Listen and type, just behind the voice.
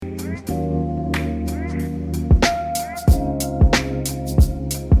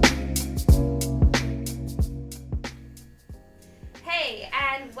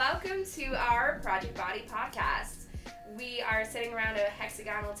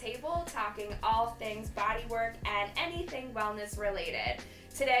Final Table, talking all things bodywork and anything wellness related.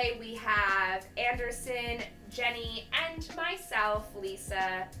 Today we have Anderson, Jenny, and myself,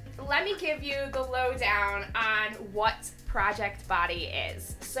 Lisa. Let me give you the lowdown on what Project Body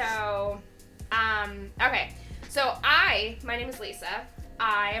is. So, my name is Lisa.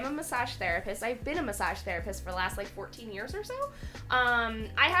 I am a massage therapist. I've been a massage therapist for the last 14 years or so. I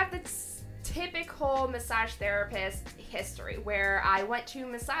have this typical massage therapist history where I went to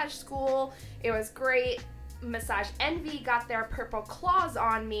massage school. It was great. Massage Envy got their purple claws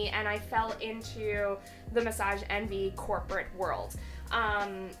on me, and I fell into the Massage Envy corporate world.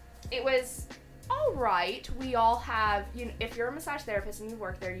 It was all right. We all have, if you're a massage therapist and you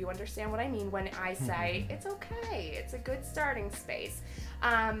work there, you understand what I mean when I say it's okay. It's a good starting space.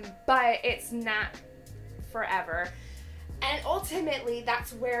 But it's not forever. And ultimately,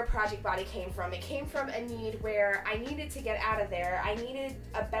 that's where Project Body came from. It came from a need where I needed to get out of there. I needed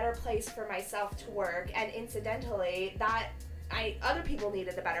a better place for myself to work. And incidentally, other people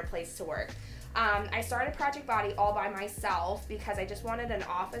needed a better place to work. I started Project Body all by myself because I just wanted an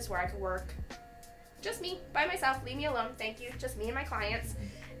office where I could work just me, by myself, leave me alone, thank you, just me and my clients.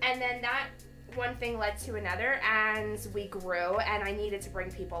 And then that one thing led to another, and we grew, and I needed to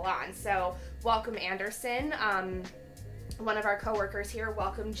bring people on. So welcome Anderson, one of our coworkers here.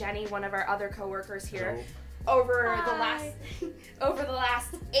 Welcome Jenny, one of our other coworkers here. Hello. Over the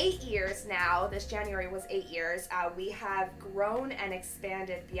last 8 years now, this January was 8 years, we have grown and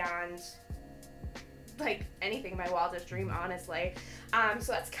expanded beyond anything in my wildest dream, honestly.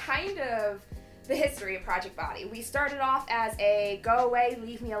 So that's kind of the history of Project Body. We started off as a go away,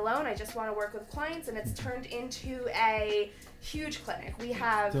 leave me alone, I just want to work with clients, and it's turned into a huge clinic. We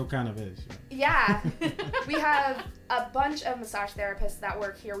have... Still kind of is. Yeah. We have a bunch of massage therapists that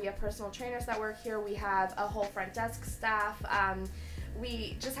work here. We have personal trainers that work here. We have a whole front desk staff.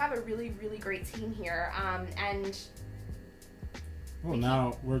 We just have a really, really great team here. Well,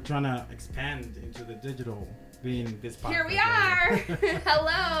 now we're trying to expand into the digital, being this podcast. Here we are.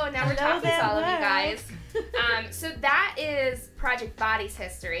 Hello. Now we're talking to all of you guys. So that is Project Body's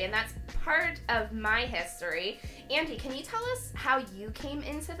history, and that's part of my history. Andy, can you tell us how you came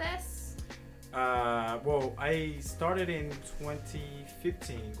into this? Well, I started in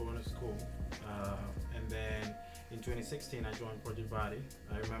 2015 going to school, and then in 2016 I joined Project Body.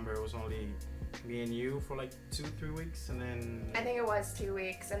 I remember it was only me and you for 2-3 weeks, and then I think it was 2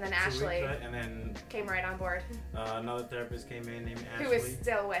 weeks, and then Ashley and then came right on board. Another therapist came in named Ashley, who is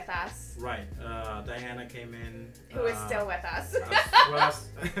still with us. Right. Diana came in, who is still with us. Well as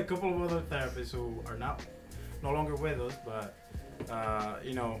a couple of other therapists who are no longer with us, but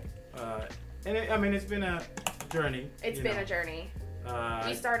and it's been a journey. It's been a journey.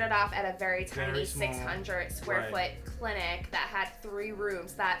 We started off at a very tiny 600 square foot clinic that had 3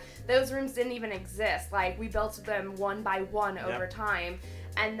 rooms. Those rooms didn't even exist. We built them one by one over time.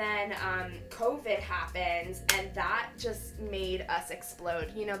 And then COVID happened, and that just made us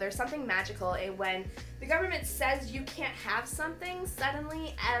explode. There's something magical when the government says you can't have something,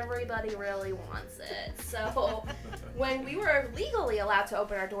 suddenly everybody really wants it. So when we were legally allowed to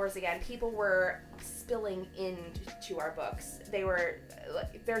open our doors again, people were spilling into our books.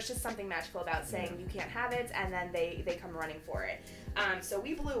 There's just something magical about saying you can't have it, and then they come running for it. So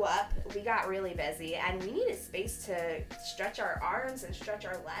we blew up, we got really busy, and we needed space to stretch our arms and stretch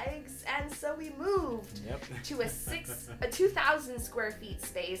our legs, and so we moved to a 2,000 square feet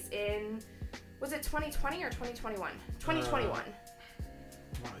space in, was it 2020 or 2021? 2021. Wow,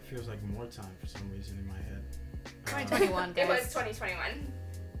 it feels like more time for some reason in my head. 2021, guys. It was 2021.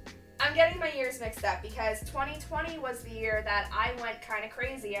 I'm getting my years mixed up because 2020 was the year that I went kind of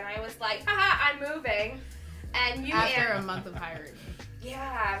crazy, and I was like, haha, I'm moving. And you after a month of hiring me.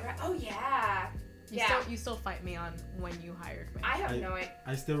 Yeah. Oh yeah. You still fight me on when you hired me. I have no idea.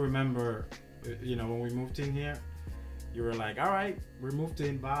 I still remember, when we moved in here, you were like, "All right, we're moved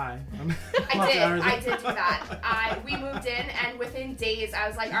in. Bye." I did do that. We moved in, and within days, I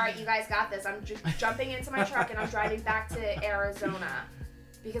was like, "All right, you guys got this. I'm jumping into my truck and I'm driving back to Arizona."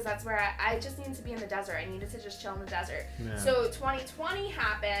 Because that's where I just needed to be in the desert. I needed to just chill in the desert. Yeah. So 2020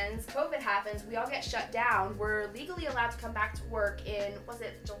 happens, COVID happens, we all get shut down. We're legally allowed to come back to work in, was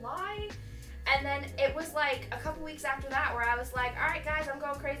it July? And then it was a couple weeks after that where I was like, all right guys, I'm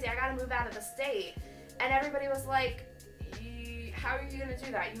going crazy. I gotta move out of the state. And everybody was like, how are you gonna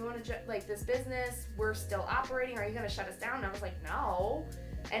do that? You wanna, this business, we're still operating. Are you gonna shut us down? And I was like, no.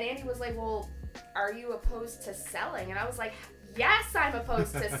 And Andy was like, well, are you opposed to selling? And I was like, yes, I'm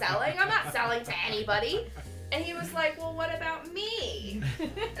opposed to selling. I'm not selling to anybody. And he was like, well, what about me?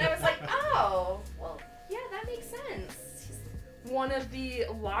 And I was like, oh, well, yeah, that makes sense. one of the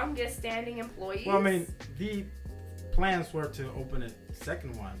longest standing employees. Well, I mean, the plans were to open a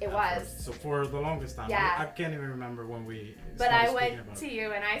second one. It at was. first. So for the longest time, Yeah. I can't even remember when we. But started I speaking went about to it.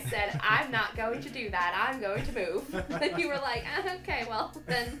 you and I said, I'm not going to do that. I'm going to move. And you were like, okay, well,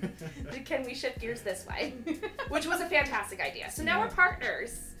 then can we shift gears this way? Which was a fantastic idea. So now Yeah. we're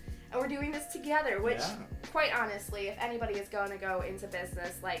partners. And we're doing this together, which, Yeah. quite honestly, if anybody is going to go into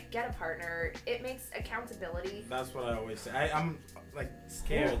business, like, get a partner. It makes accountability. That's what I always say. I'm like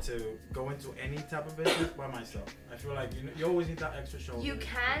scared to go into any type of business by myself. I feel like you always need that extra shoulder. You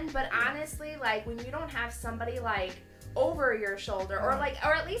can, but honestly, like, when you don't have somebody, like, over your shoulder, or, like,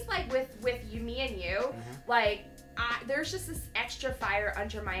 or at least, like, with you, me and you, like, there's just this extra fire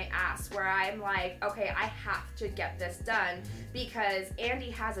under my ass where I'm like, okay, I have to get this done because Andy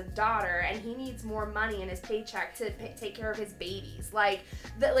has a daughter and he needs more money in his paycheck to take care of his babies.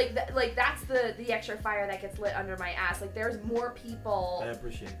 That's the extra fire that gets lit under my ass. Like, there's more people. I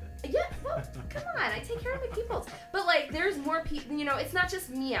appreciate that. Yeah, well, come on, I take care of my people. But, like, there's more people, it's not just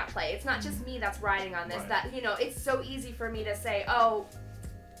me at play. It's not just me that's riding on this. Right. That, it's so easy for me to say, oh,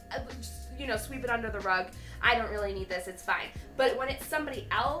 sweep it under the rug. I don't really need this, it's fine. But when it's somebody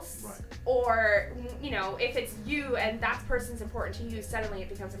else, Right. or, if it's you and that person's important to you, suddenly it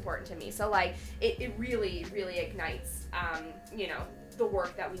becomes important to me. So, like, it really, really ignites, the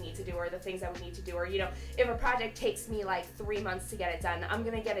work that we need to do or the things that we need to do. Or, if a project takes me, like, 3 months to get it done, I'm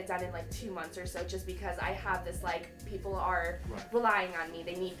going to get it done in, like, 2 months or so just because I have this, like, people are Right. relying on me.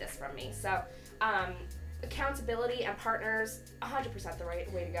 They need this from me. So, accountability and partners, 100% the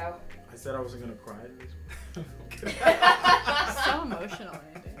right way to go. I said I wasn't gonna cry. So emotional,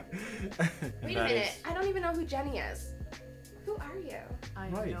 Andy. Wait a minute. I don't even know who Jenny is. Who are you? I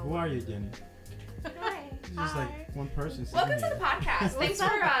Right. know. Who are you, Jenny? Hi. It's just Hi. like one person. Welcome to sitting the podcast. Thanks What's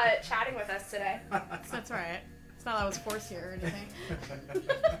for up? chatting with us today. That's right. It's not that I was forced here or anything.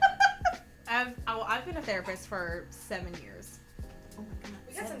 I've been a therapist for 7 years. Oh my god.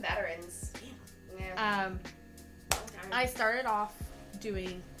 We got some veterans. Yeah. I started off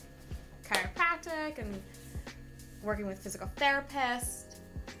doing chiropractic and working with physical therapists,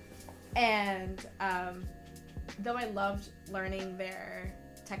 and though I loved learning their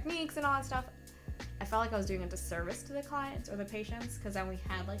techniques and all that stuff, I felt like I was doing a disservice to the clients or the patients because I only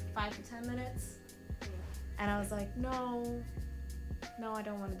had like 5 to 10 minutes, and I was like, no, I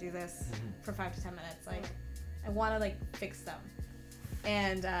don't want to do this for 5 to 10 minutes. Like, I want to like fix them.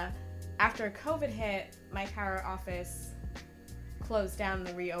 And after COVID hit, my chiro office closed down and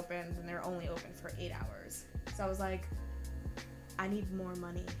they reopened, and they're only open for 8 hours. So I was like, I need more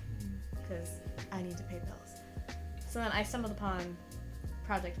money because I need to pay bills. So then I stumbled upon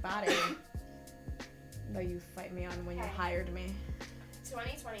Project Body, though you fight me on when you hired me.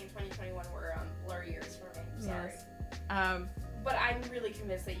 2020 and 2021 were blurry years for me. Sorry. Yes. But I'm really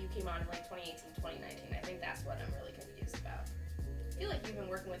convinced that you came on in like 2018, 2019. I think that's what I'm really confused about. I feel like you've been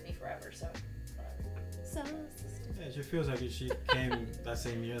working with me forever, so whatever. So Yeah, it just feels like she came that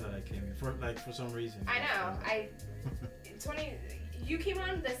same year that I came in for some reason. I know. You came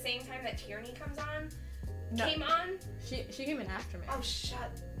on the same time that Tierney comes on. No. Came on. she came in after me. Oh,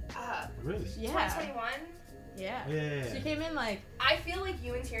 shut up. Really? Yeah. 2021. Yeah. Yeah. She came in like. I feel like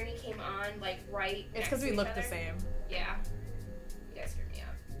you and Tierney came on like right. It's because we look the same. Yeah. You guys screwed me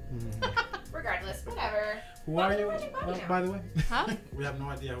up. Regardless, whatever. Who Welcome are to you? Project Body now. By the way. Huh? We have no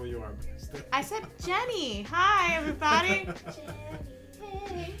idea who you are. But still. I said Jenny. Hi, everybody. Jenny,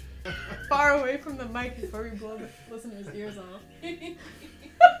 hey. Far away from the mic before we blow the listeners' ears off.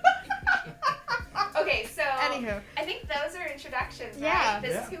 Okay, so Anywho. I think those are introductions, Yeah. right?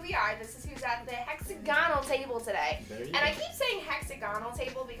 This is who we are. This is who's at the hexagonal table today. There you And go. I keep saying hexagonal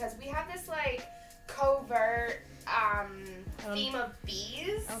table because we have this like covert theme of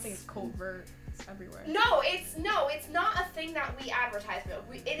bees. I don't think it's covert. It's everywhere. No, it's not a thing that we advertise.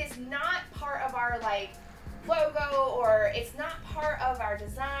 It is not part of our like logo, or it's not part of our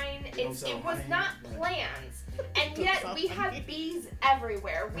design. It was not planned, and yet we have bees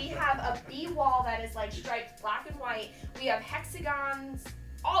everywhere. We have a bee wall that is like striped black and white. We have hexagons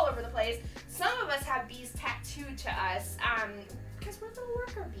all over the place. Some of us have bees tattooed to us because we're little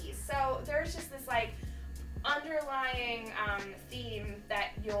worker bees. So there's just this like underlying theme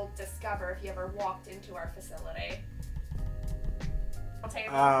that you'll discover if you ever walked into our facility. I'll tell you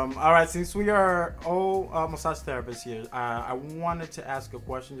about All right, since we are all massage therapists here, I wanted to ask a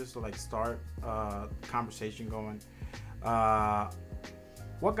question just to like start conversation going.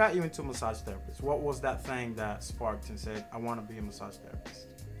 What got you into massage therapist? What was that thing that sparked and said, I want to be a massage therapist?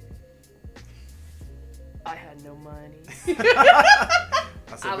 I had no money.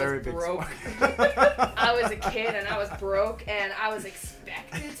 That That's a I very was big broke. sport. I was a kid and I was broke and I was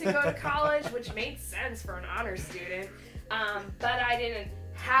expected to go to college, which made sense for an honor student. But I didn't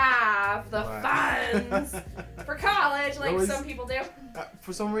have the funds for college like some people do.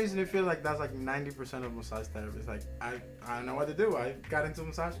 For some reason, I feel like that's like 90% of massage therapists. Like, I don't know what to do. I got into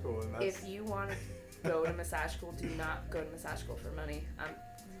massage school. And If you want to go to massage school, do not go to massage school for money.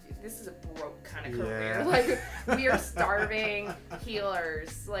 This is a broke kind of career. Yeah. Like, we are starving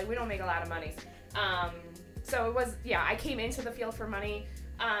healers. Like, we don't make a lot of money. So it was, I came into the field for money.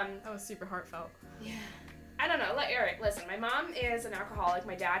 That was super heartfelt. Yeah. I don't know. Let Eric listen. My mom is an alcoholic.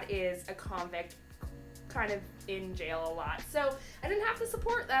 My dad is a convict, kind of in jail a lot. So I didn't have the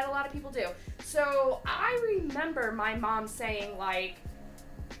support that a lot of people do. So I remember my mom saying, like,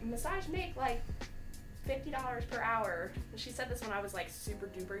 massage make like $50 per hour. She said this when I was like super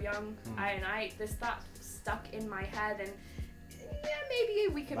duper young. This thought stuck in my head, and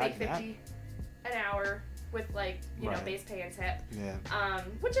maybe we could make 50 an hour with like, you know, base pay and tip. Yeah.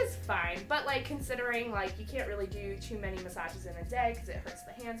 Which is fine, but like considering like you can't really do too many massages in a day because it hurts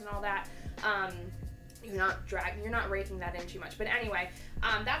the hands and all that. You're not raking that in too much. But anyway,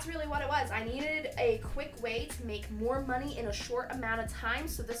 that's really what it was. I needed a quick way to make more money in a short amount of time,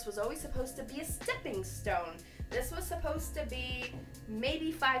 so this was always supposed to be a stepping stone. This was supposed to be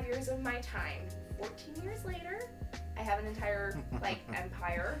maybe 5 years of my time. 14 years later, I have an entire like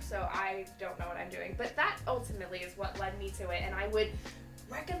empire, so I don't know what I'm doing. But that ultimately is what led me to it, and I would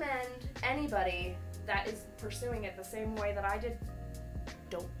recommend anybody that is pursuing it the same way that I did,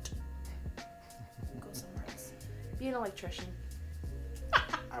 don't. Go somewhere else. Be an electrician.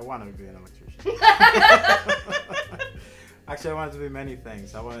 I want to be an electrician. Actually, I wanted to be many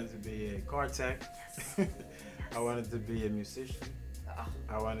things. I wanted to be a car tech. Yes. I wanted to be a musician. Oh,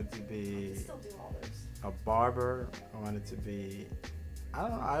 I wanted to be I still do all those. a barber. I wanted to be, I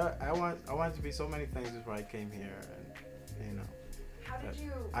don't know. I wanted to be so many things before I came here, and you know. How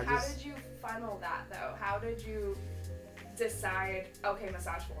did you funnel that though? How did you decide? Okay,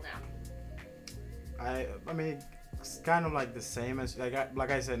 massage school now. I mean, it's kind of like the same as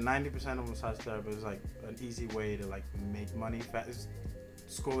like I said, 90% of massage therapy is like an easy way to like make money.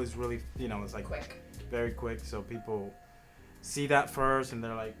 School is really, you know, it's like Quick. very quick, so people see that first and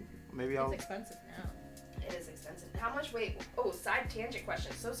they're like, maybe I'll. It's expensive now. It is expensive. How much? Side tangent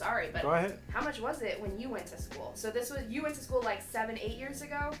question. So sorry, but Go ahead. how much was it when you went to school? So you went to school like 7-8 years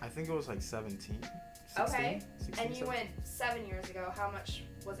ago. I think it was like 17. 16, Okay. 16, And you 17. went 7 years ago. How much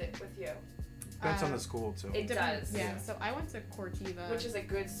was it with you? Depends on the school too. It does. Yeah, Yeah. so I went to Cortiva. Which is a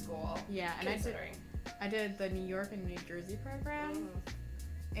good school. Yeah, and considering. I did the New York and New Jersey program,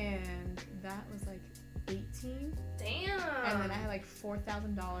 and that was like 18. Damn. And then I had like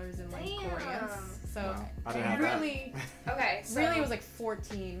 $4,000 in like Damn. coins. So Wow. I didn't it have that. really, Okay. So, really it was like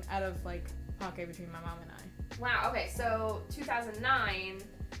 14 out of like pocket between my mom and I. Wow. Okay. So 2009,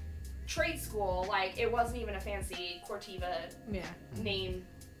 trade school. Like it wasn't even a fancy Cortiva Yeah. name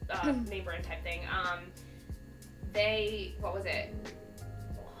brand type thing. What was it?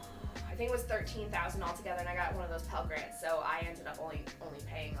 I think it was $13,000 altogether, and I got one of those Pell grants, so I ended up only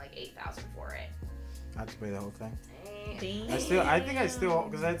paying like $8,000 for it. I had to pay the whole thing. Dang. I think I still,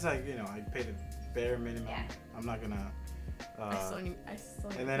 because that's like, you know, I paid the bare minimum. Yeah. I'm not gonna. I still need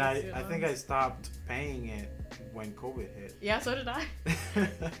And then I think I stopped paying it when COVID hit. Yeah, so did I.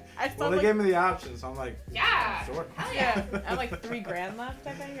 I still Well, they like, gave me the option, so I'm like, Yeah. sure. Hell yeah, I had like $3,000 left,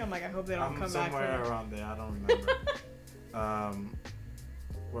 I think. I'm like, I hope they don't I'm come back. somewhere For around there. I don't remember.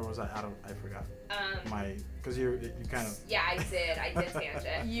 Where was I? I forgot. Because you kind of. Yeah, I did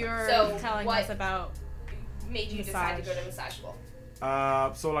tangent. You're So telling what us about made you decide to massage. go to massage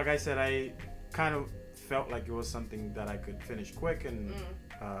school? So like I said, I kind of felt like it was something that I could finish quick, and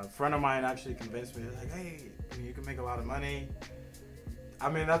a friend of mine actually convinced me, like, hey, I mean, you can make a lot of money. I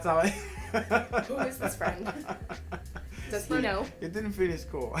mean, that's how I. Who is this friend? Does he know? It didn't finish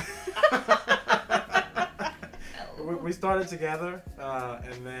school. We started together,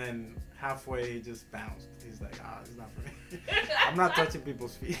 and then halfway he just bounced. He's like, it's not for me. I'm not touching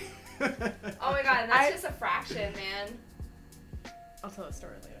people's feet. Oh my god, that's just a fraction, man. I'll tell the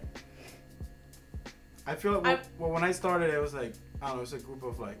story later. I feel like when I started, it was like, I don't know, it was a group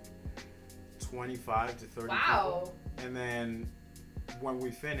of like 25 to 30 Wow. people. And then when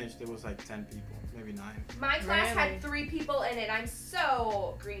we finished, it was like 10 people, maybe 9. My class Really? had 3 people in it. I'm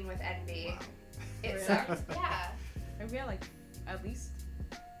so green with envy. Wow. It Really? sucked. Yeah. Maybe we had like at least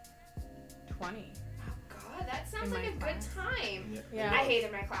 20. Oh god, that sounds In like my a class. good time. Yeah. I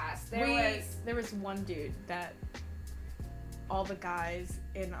hated my class. There was one dude that all the guys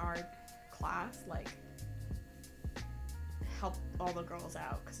in our class like help all the girls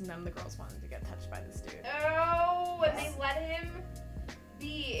out because none of the girls wanted to get touched by this dude. Oh, and they let him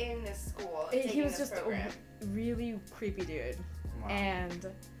be in this school. He was this just program. a really creepy dude. Wow. And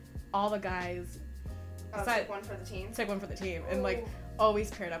all the guys Took one for the team. took one for the team and like always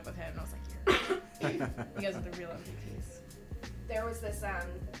paired up with him. And I was like, you guys are the real MVPs. There was this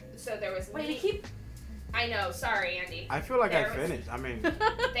so there was Wait, me. you keep. I know, sorry, Andy. I feel like There I was- finished. I mean,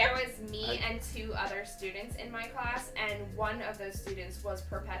 There was me and 2 other students in my class, and one of those students was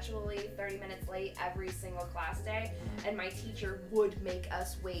perpetually 30 minutes late every single class day, and my teacher would make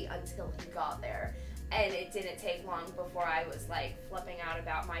us wait until he got there. And it didn't take long before I was like flipping out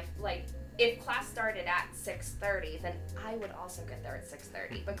about my if class started at 6:30, then I would also get there at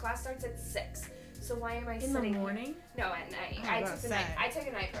 6:30. But class starts at 6. So why am I In sitting the morning? No, at night. Oh, I took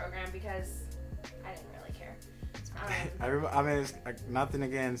a night program because I didn't really care. I mean, it's like nothing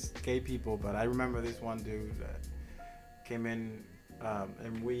against gay people, but I remember this one dude that came in,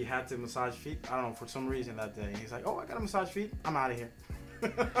 and we had to massage feet. I don't know, for some reason that day. He's like, "Oh, I got to massage feet. I'm out of here."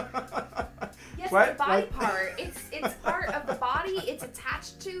 Yes, What? the body Like- part. It's part of the body. It's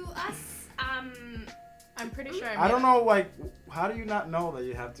attached to us. I'm pretty sure. I don't know, like, how do you not know that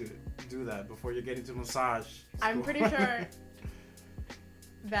you have to do that before you get into massage? I'm school? pretty sure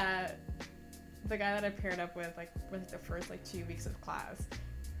that the guy that I paired up with, like, with the first, like, 2 weeks of class,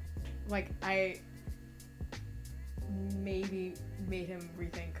 like, I maybe made him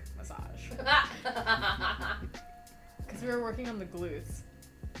rethink massage. Because we were working on the glutes.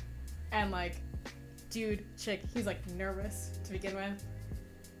 And, like, dude, chick, he's, like, nervous to begin with.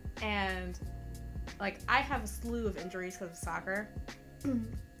 And, like, I have a slew of injuries because of soccer.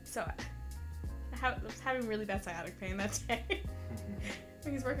 So, I was having really bad sciatic pain that day.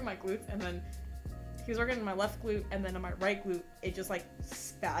 He's working my glutes, and then he was working on my left glute, and then on my right glute, it just, like,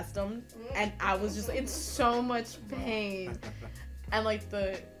 spasmed. And I was just in so much pain. And, like,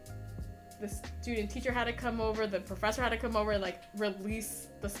 the student teacher had to come over, the professor had to come over and, like, release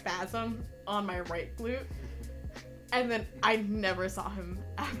the spasm on my right glute. And then I never saw him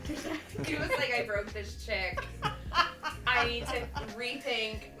after that. He was like, I broke this chick. I need to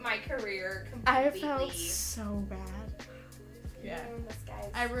rethink my career I completely. felt so bad. Yeah. Ruined this guy's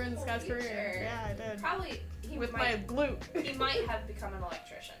I ruined this guy's future. career. Yeah, I did. Probably he With my might, glute. he might have become an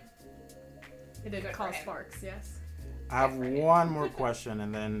electrician. It did Good cause for him. sparks, yes. I have one more question,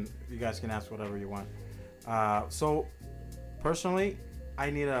 and then you guys can ask whatever you want. So, personally, I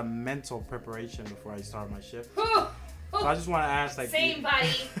need a mental preparation before I start my shift. So I just want to ask, like, Same,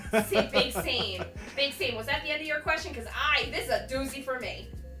 buddy. Big same. Big same. Was that the end of your question? Because this is a doozy for me.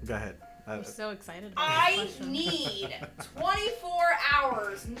 Go ahead. I'm so excited about I this question. need 24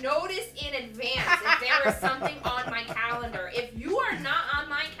 hours notice in advance if there is something on my calendar. If you are not on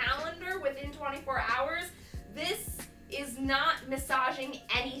my calendar within 24 hours, this is not massaging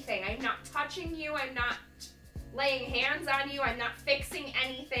anything. I'm not touching you. I'm not laying hands on you. I'm not fixing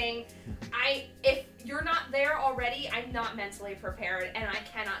anything. If you're not there already, I'm not mentally prepared, and I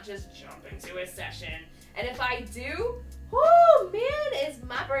cannot just jump into a session. And if I do, oh man,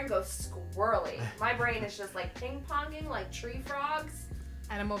 my brain goes squirrely. My brain is just like ping-ponging like tree frogs.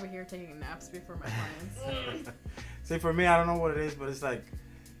 And I'm over here taking naps before my clients. See, for me, I don't know what it is, but it's like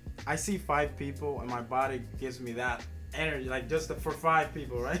I see 5 people, and my body gives me that energy, like just for 5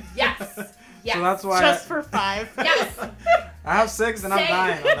 people, right? Yes. Yes. So that's why Just for 5. Yes. I have 6, and I'm Say-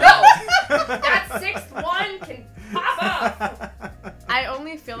 dying. No. That 6th one can pop up. I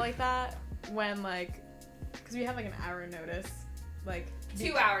only feel like that when, like, because we have, like, an hour notice. Like,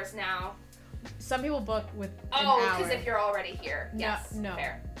 2 hours now. some people book with an Oh, hour. because if you're already here. No, Yes. no.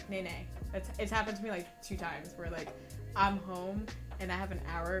 Fair. Nay. It's happened to me, like, 2 times where, like, I'm home and I have an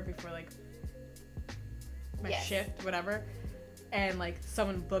hour before, like, my Yes. shift, whatever. And, like,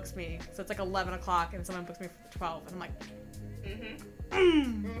 someone books me. So it's, like, 11 o'clock and someone books me for 12. And I'm like,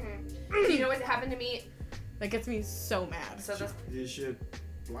 Do you know what happened to me? that gets me so mad. So this. You should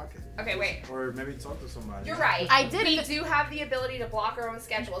block it. Okay, wait. Or maybe talk to somebody. You're right. I did We it. do have the ability to block our own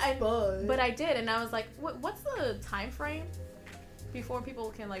schedules. But I did, and I was like, what's the time frame before people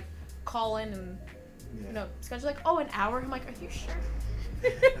can, like, call in and, Yeah. you know, schedule, like, an hour? I'm like, are you sure?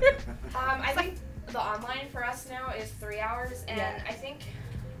 I think the online for us now is 3 hours, and Yeah. I think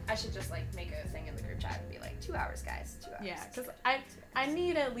I should just like make a thing in the group chat and be like 2 hours, guys. 2 hours. Yeah, because I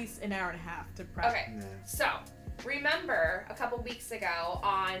need at least an hour and a half to prep. Okay. Yeah. So, remember a couple weeks ago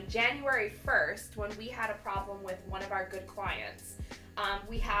on January 1st when we had a problem with one of our good clients,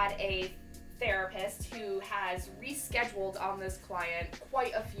 we had a therapist who has rescheduled on this client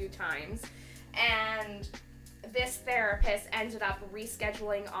quite a few times, and this therapist ended up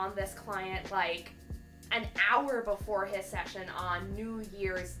rescheduling on this client like an hour before his session on New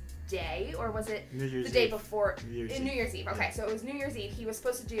Year's Day, or was it New Year's the day Eve. before? New Year's New Year's Eve. Okay, so it was New Year's Eve. He was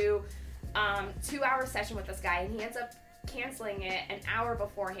supposed to do 2-hour session with this guy, and he ends up canceling it an hour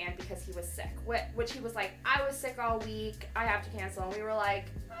beforehand because he was sick. Which he was like, I was sick all week, I have to cancel. And we were like,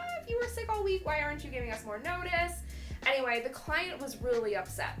 if you were sick all week, why aren't you giving us more notice? Anyway, the client was really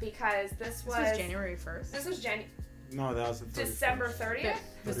upset because this was January 1st. This was No, that was the 31st. December 30th.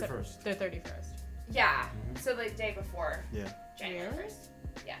 31st. The 31st. Yeah. Mhm. So the day before. Yeah. January Really? 1st.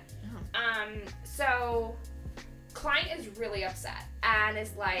 Yeah. Oh. So client is really upset and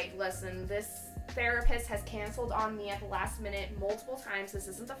is like, listen, this therapist has canceled on me at the last minute multiple times. This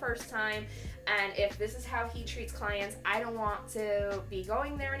isn't the first time. And if this is how he treats clients, I don't want to be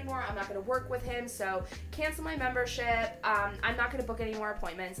going there anymore. I'm not going to work with him. So cancel my membership. I'm not going to book any more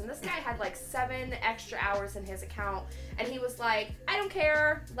appointments. And this guy had like 7 extra hours in his account. And he was like, I don't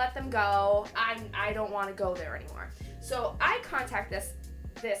care. Let them go. I don't want to go there anymore. So I contact this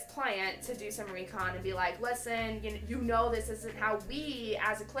client to do some recon and be like, listen, you know this isn't how we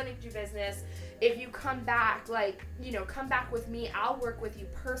as a clinic do business. If you come back, come back with me, I'll work with you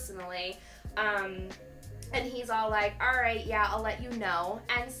personally. And he's all like, all right, yeah, I'll let you know.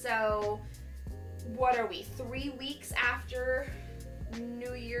 And so what are we, 3 weeks after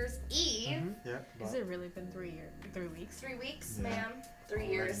New Year's Eve? Mm-hmm. Yeah. Has it really been 3 weeks? 3 weeks, Yeah. ma'am. 3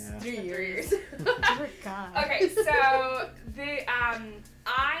 years. Yeah. 3 years. Oh Oh God. Okay, so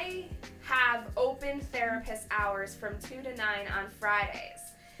I have open therapist hours from 2 to 9 on Fridays.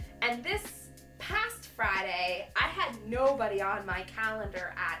 And this past Friday, I had nobody on my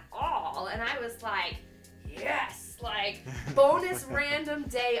calendar at all. And I was like, yes, bonus random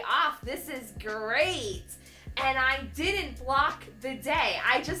day off. This is great. And I didn't block the day.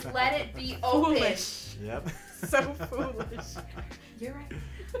 I just let it be open. Foolish. Yep. So foolish. You're right.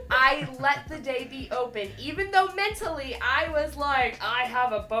 I let the day be open, even though mentally I was like, I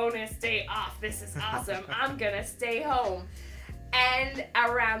have a bonus day off. This is awesome. I'm gonna stay home. And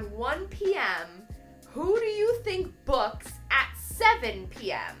around 1 p.m., who do you think books at 7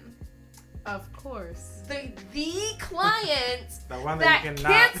 p.m.? Of course. The client The one that that you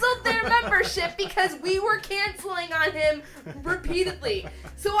cannot. canceled their membership because we were canceling on him repeatedly.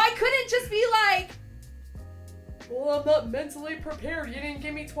 So I couldn't just be like, well, I'm not mentally prepared. You didn't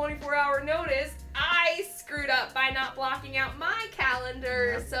give me 24-hour notice. I screwed up by not blocking out my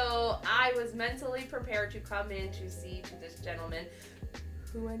calendar. Yep. So I was mentally prepared to come in to see this gentleman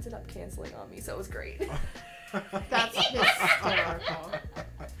who ended up canceling on me. So it was great. That's hysterical.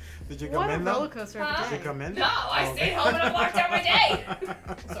 Did you What come a in roller though? coaster of Huh? a Did you day. come in? No, I Oh, stayed okay. home and I blocked out my day.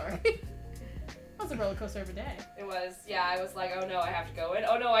 Sorry. That was a roller coaster of a day. It was, yeah, I was like, oh no, I have to go in.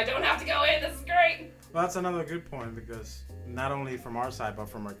 Oh no, I don't have to go in. This is great. Well, that's another good point because not only from our side but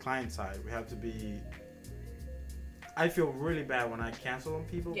from our client side, we have to be. I feel really bad when I cancel on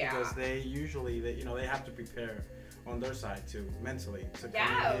people Yeah. because they usually they have to prepare on their side too mentally to come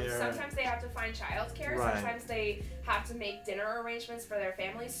Yeah, here. sometimes they have to find childcare. Right. Sometimes they have to make dinner arrangements for their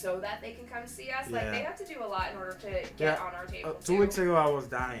families so that they can come see us. Like Yeah. they have to do a lot in order to get Yeah. on our table. 2 weeks ago I was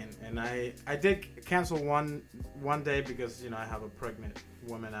dying and I did cancel one day because I have a pregnant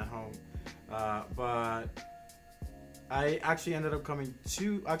woman at home, but I actually ended up coming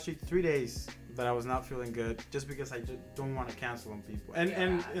 3 days that I was not feeling good just because I just don't want to cancel on people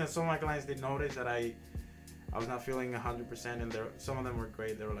and some of my clients did notice that I was not feeling 100% and some of them were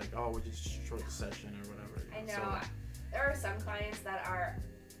great. They were like, oh, we just short the session or whatever. I know. So, There are some clients that are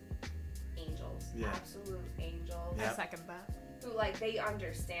angels. Yeah. Absolute angels. Yeah. I second that. Who they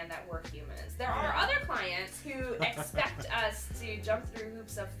understand that we're humans. There Yeah. are other clients who expect us to jump through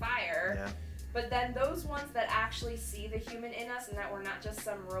hoops of fire. yeah. But then those ones that actually see the human in us and that we're not just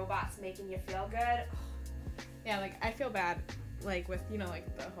some robots making you feel good. Yeah, I feel bad, with,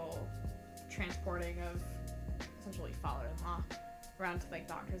 the whole transporting of essentially father-in-law around to,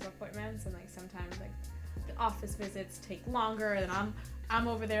 doctor's appointments, and, sometimes, the office visits take longer, and I'm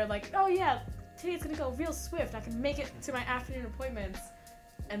over there oh, yeah, today's gonna go real swift. I can make it to my afternoon appointments,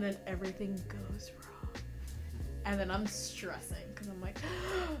 and then everything goes wrong. And then I'm stressing, because I'm like,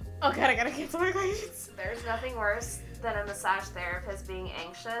 oh, God, I gotta cancel my clients. There's nothing worse than a massage therapist being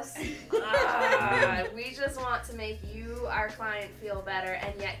anxious. We just want to make you, our client, feel better,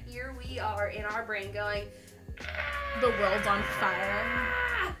 and yet here we are in our brain going, The world's on fire.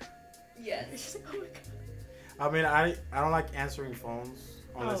 "Ah!" Yes. She's like, oh, my God. I mean, I don't like answering phones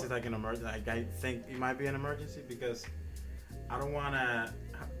unless Oh. it's an emergency. I think it might be an emergency because I don't want to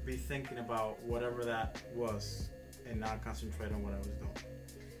be thinking about whatever that was and not concentrate on what I was doing.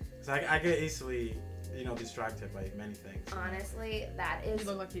 So I get easily, distracted by many things. Honestly, that You is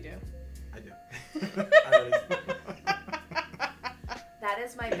look like you do. I do. I really do. That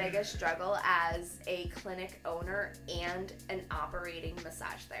is my biggest struggle as a clinic owner and an operating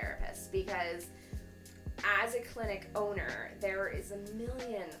massage therapist, because as a clinic owner, there is a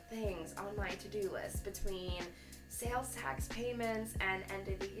million things on my to-do list between sales tax payments and end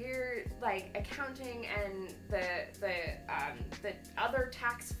of the year like accounting and the other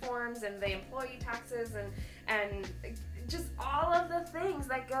tax forms and the employee taxes and just all of the things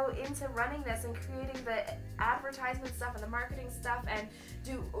that go into running this and creating the advertisement stuff and the marketing stuff, and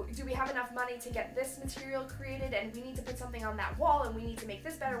do we have enough money to get this material created, and we need to put something on that wall, and we need to make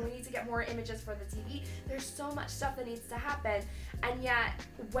this better, and we need to get more images for the TV. There's so much stuff that needs to happen, and yet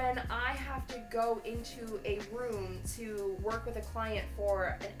when I have to go into a room to work with a client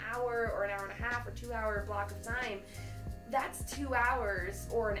for an hour or an hour and a half or 2 hour block of time, that's 2 hours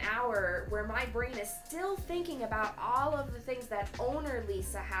or an hour where my brain is still thinking about all of the things that owner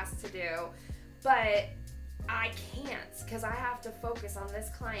Lisa has to do, but I can't because I have to focus on this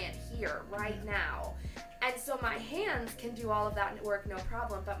client here right now. And so my hands can do all of that work no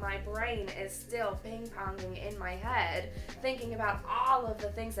problem, but my brain is still ping-ponging in my head thinking about all of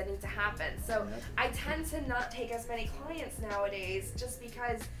the things that need to happen. So I tend to not take as many clients nowadays just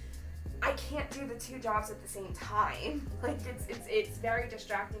because I can't do the two jobs at the same time. Like it's very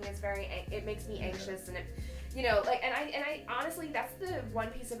distracting. It makes me anxious, and I honestly, that's the one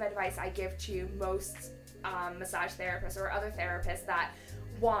piece of advice I give to most massage therapists or other therapists that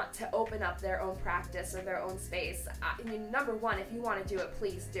want to open up their own practice or their own space. I mean, number one, if you want to do it,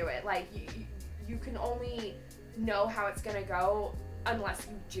 please do it. Like you can only know how it's gonna go unless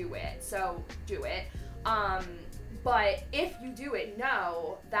you do it. So do it. But if you do it,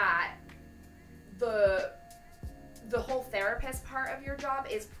 know that the whole therapist part of your job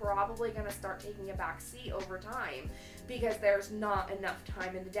is probably going to start taking a back seat over time because there's not enough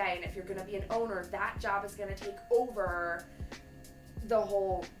time in the day. And if you're going to be an owner, that job is going to take over the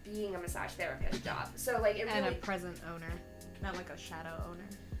whole being a massage therapist job. So like it and really, a present owner, not like a shadow owner.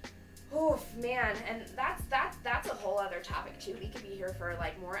 Oh man, and that's a whole other topic too. We could be here for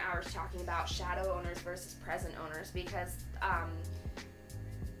like more hours talking about shadow owners versus present owners because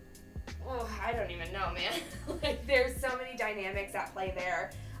I don't even know, man. Like there's so many dynamics at play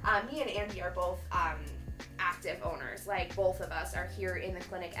there. Me and Andy are both active owners. Like both of us are here in the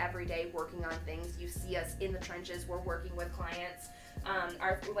clinic every day working on things. You see us in the trenches. We're working with clients.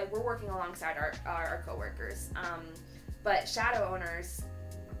 We're working alongside our coworkers. But shadow owners,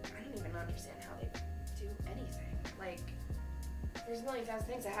 I don't even understand how they do anything. Like, there's a million thousand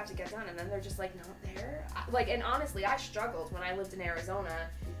things that have to get done, and then they're just, like, not there. And honestly, I struggled when I lived in Arizona.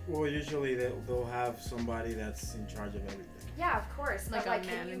 Well, usually they'll have somebody that's in charge of everything. Yeah, of course. Like but, a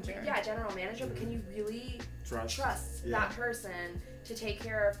manager. General manager, but can you really trust Yeah. that person to take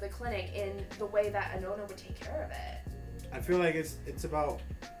care of the clinic in the way that an owner would take care of it? I feel like it's about,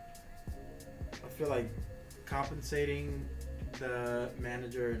 compensating the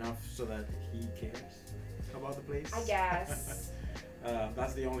manager enough so that he cares about the place. I guess.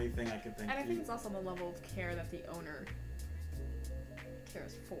 That's the only thing I can think. And I think it's also the level of care that the owner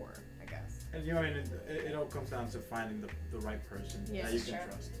cares for, I guess. And it all comes down to finding the right person that you can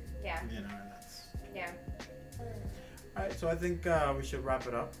trust. Yeah. And that's. Yeah. All right, so I think we should wrap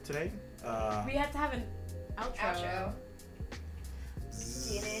it up today. We have to have an outro. Outro.